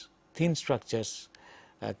structures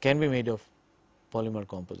can be made of polymer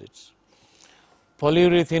composites.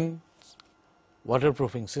 Polyurethane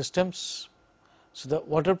waterproofing systems. So, the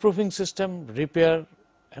waterproofing system, repair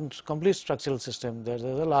and complete structural system, there is a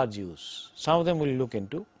large use. Some of them we will look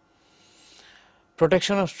into.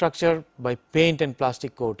 Protection of structure by paint and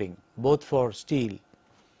plastic coating, both for steel,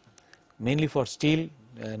 mainly for steel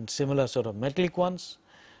and similar sort of metallic ones,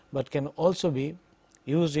 but can also be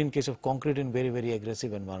used in case of concrete in very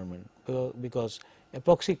aggressive environment, because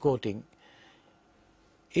epoxy coating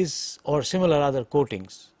is, or similar other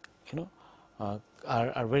coatings,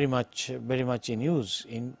 are very much in use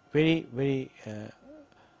in very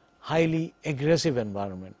highly aggressive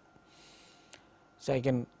environment. So, I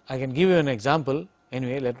can give you an example.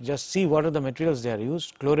 Anyway, let us just see what are the materials they are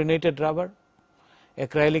used. Chlorinated rubber,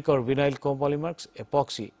 acrylic or vinyl copolymers,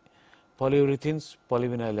 epoxy, polyurethanes,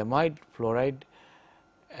 polyvinylamide, fluoride,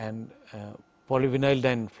 and polyvinyl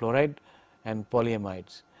difluoride, and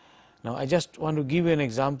polyamides. Now, I just want to give you an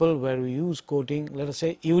example where we use coating, let us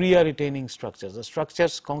say urea retaining structures, the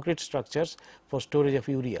structures, concrete structures for storage of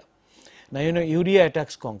urea. Now, urea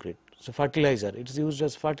attacks concrete. So, fertilizer, it is used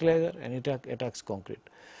as fertilizer and it attacks concrete.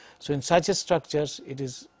 So, in such structures it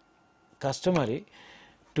is customary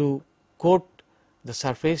to coat the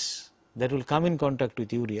surface that will come in contact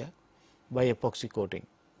with urea by epoxy coating,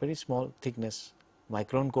 very small thickness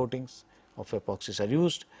micron coatings of epoxies are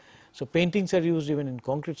used. So, paintings are used even in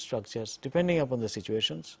concrete structures depending upon the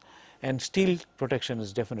situations, and steel protection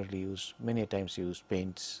is definitely used, many times used,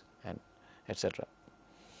 paints and etc.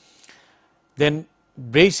 Then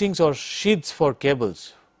bracings or sheaths for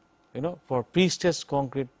cables, for pre-stressed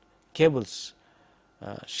concrete cables,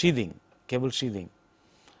 sheathing, cable sheathing,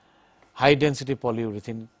 high density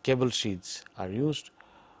polyurethane cable sheaths are used,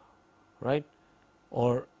 right,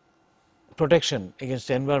 or protection against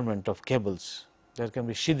the environment of cables, there can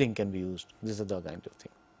be sheathing can be used. These are the kind of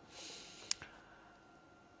thing.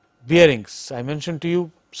 Bearings, I mentioned to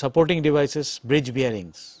you, supporting devices, bridge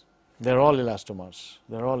bearings, they are all elastomers,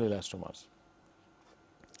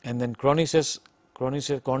 and then cornices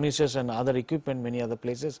and other equipment, many other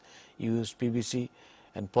places use PVC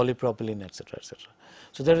and polypropylene, etc., etc.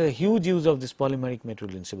 So, there is a huge use of this polymeric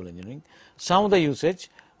material in civil engineering. Some of the usage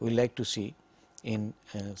we like to see in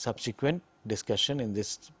subsequent discussion in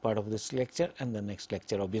this part of this lecture, and the next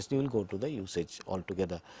lecture obviously we will go to the usage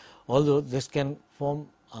altogether. Although this can form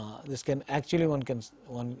this can actually one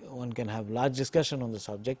can have large discussion on the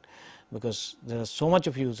subject, because there is so much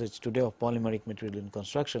of usage today of polymeric material in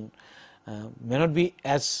construction, may not be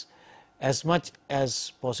as much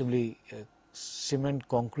as possibly cement,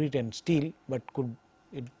 concrete and steel, but could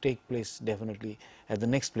it take place definitely at the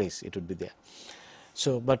next place it would be there.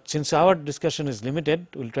 So, but since our discussion is limited,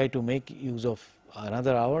 we will try to make use of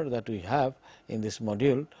another hour that we have in this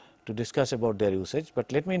module to discuss about their usage,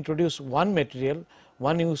 but let me introduce one material,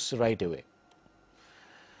 one use right away.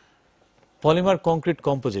 Polymer concrete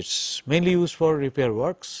composites, mainly used for repair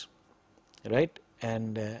works, right,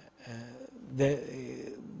 and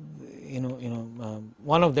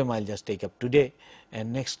one of them I will just take up today,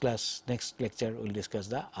 and next lecture we will discuss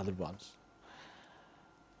the other ones.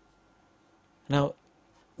 Now,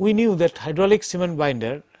 we knew that hydraulic cement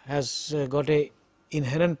binder has got a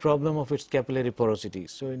inherent problem of its capillary porosity.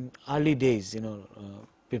 So, in early days,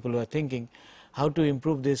 people were thinking how to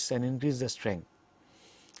improve this and increase the strength,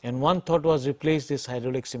 and one thought was replace this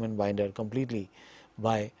hydraulic cement binder completely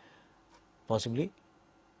by possibly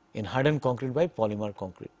in hardened concrete by polymer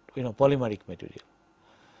concrete, polymeric material.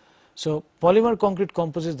 So, polymer concrete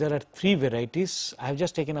composites, there are three varieties. I have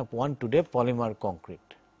just taken up one today, polymer concrete,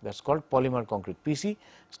 that is called polymer concrete. PC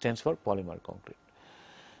stands for polymer concrete.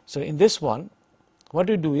 So, in this one what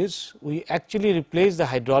we do is we actually replace the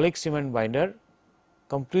hydraulic cement binder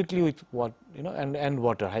completely with what and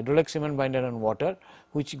water, hydraulic cement binder and water,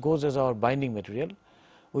 which goes as our binding material.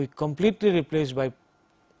 We completely replace by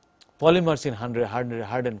polymers in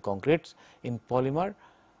hardened concretes in polymer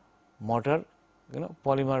mortar,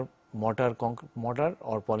 polymer mortar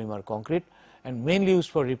or polymer concrete, and mainly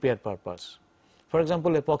used for repair purpose. For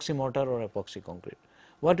example, epoxy mortar or epoxy concrete.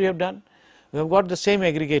 What we have done? We have got the same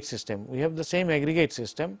aggregate system. We have the same aggregate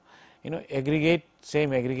system, same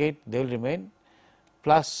aggregate, they will remain,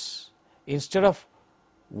 plus instead of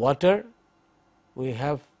water we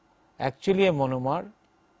have actually a monomer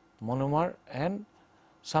and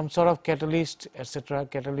some sort of catalyst, etc.,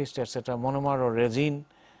 monomer or resin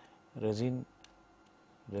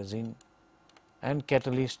and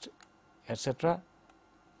catalyst, etc.,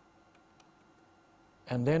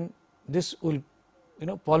 and then this will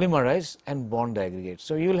polymerize and bond the aggregates.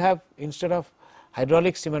 So, you will have, instead of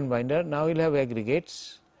hydraulic cement binder, now you will have aggregate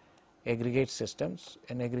systems,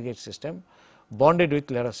 an aggregate system bonded with,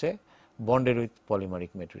 let us say, bonded with polymeric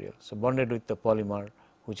material. So, bonded with the polymer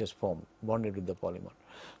which is formed, bonded with the polymer.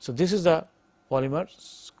 So, this is the polymer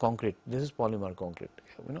concrete, this is polymer concrete,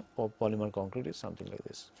 polymer concrete is something like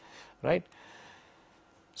this, right.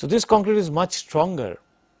 So, this concrete is much stronger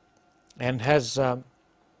and has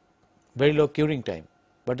very low curing time,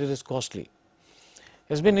 but it is costly. It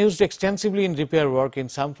has been used extensively in repair work in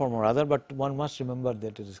some form or other, but one must remember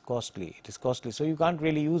that it is costly. So, you can't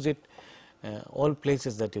really use it all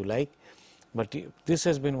places that you like, but this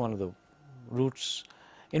has been one of the routes.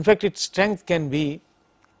 In fact, its strength can be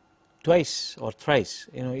twice or thrice.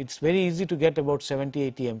 It is very easy to get about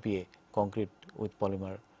 70-80 MPa concrete with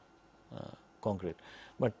polymer concrete.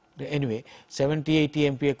 But anyway,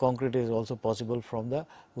 70-80 MPa concrete is also possible from the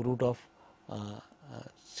route of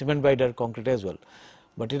cement binder concrete as well,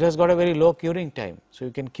 but it has got a very low curing time. So,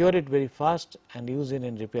 you can cure it very fast and use it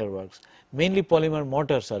in repair works. Mainly polymer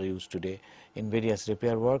mortars are used today in various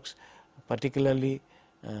repair works, particularly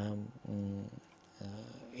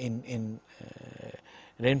in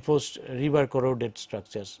reinforced river corroded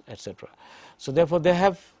structures, etc. So, therefore, they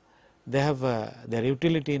have they have their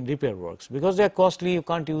utility in repair works. Because they are costly, you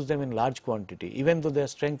can't use them in large quantity. Even though their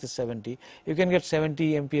strength is 70, you can get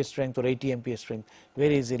 70 MPa strength or 80 MPa strength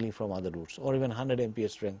very easily from other routes, or even 100 MPa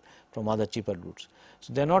strength from other cheaper routes.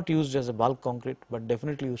 So they are not used as a bulk concrete, but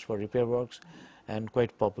definitely used for repair works and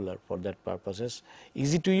quite popular for that purposes.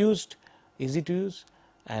 Easy to use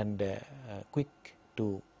and quick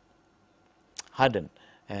to harden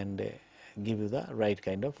and give you the right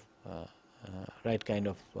kind of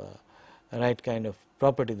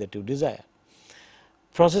property that you desire.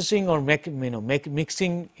 Processing or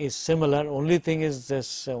mixing is similar. Only thing is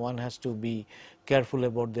this, one has to be careful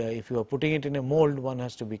about if you are putting it in a mold, one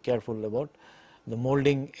has to be careful about the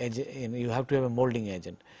molding agent. You have to have a molding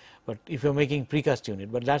agent. But if you are making precast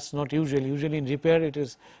unit, but that is not usual. Usually in repair it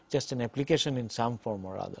is just an application in some form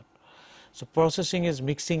or other. So processing is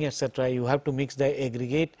mixing, etc. You have to mix the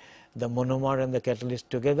aggregate, the monomer and the catalyst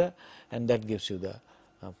together, and that gives you the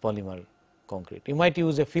polymer concrete. You might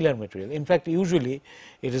use a filler material. In fact, usually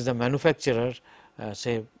it is the manufacturer,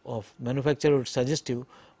 manufacturer would suggest you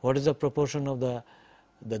what is the proportion of the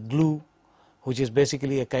glue, which is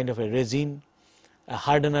basically a kind of a resin, a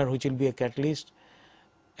hardener which will be a catalyst,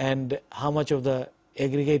 and how much of the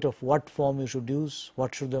aggregate of what form you should use,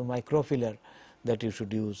 what should the microfiller that you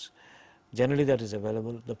should use. Generally that is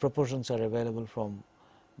available. The proportions are available from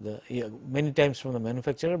many times from the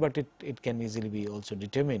manufacturer, but it can easily be also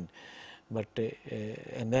determined. But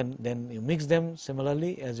and then you mix them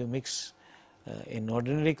similarly as you mix in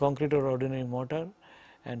ordinary concrete or ordinary mortar,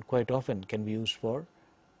 and quite often can be used for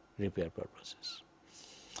repair purposes.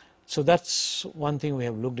 So that is one thing we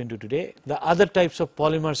have looked into today. The other types of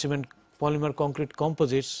polymer concrete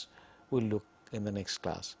composites we will look in the next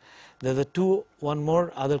class. There are one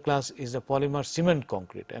more other class is the polymer cement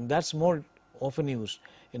concrete, and that is more often used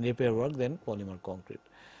in repair work than polymer concrete.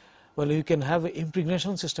 Well, you can have an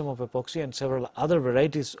impregnation system of epoxy and several other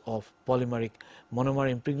varieties of polymeric monomer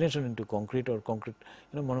impregnation into concrete, or concrete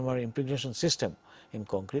monomer impregnation system in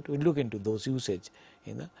concrete. We will look into those usage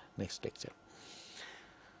in the next lecture.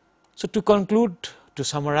 So to conclude, to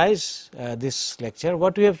summarize this lecture,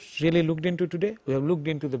 what we have really looked into today, we have looked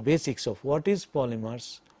into the basics of what is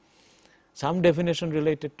polymers, some definition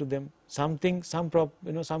related to them, some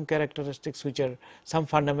characteristics which are, some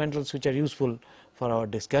fundamentals which are useful for our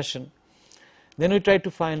discussion. Then we try to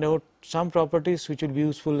find out some properties which will be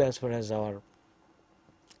useful as far as our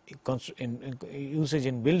usage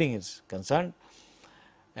in building is concerned,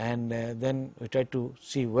 and then we try to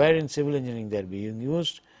see where in civil engineering they are being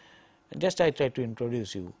used. And just I try to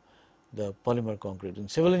introduce you the polymer concrete. In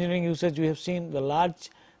civil engineering usage, we have seen the large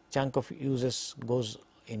chunk of uses goes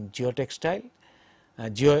in geotextile,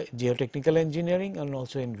 geotechnical engineering, and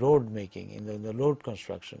also in road making, in the road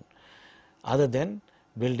construction, other than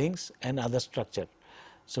buildings and other structure.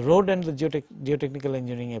 So road and the geotechnical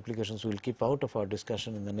engineering applications we will keep out of our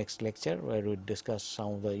discussion in the next lecture, where we discuss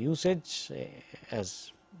some of the usage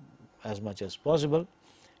as much as possible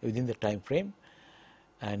within the time frame,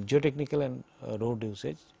 and geotechnical and road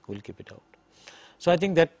usage we will keep it out. So I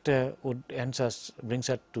think that brings us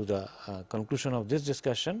to the conclusion of this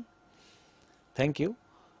discussion. Thank you.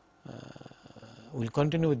 We will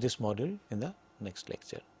continue with this module in the next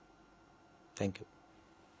lecture. Thank you.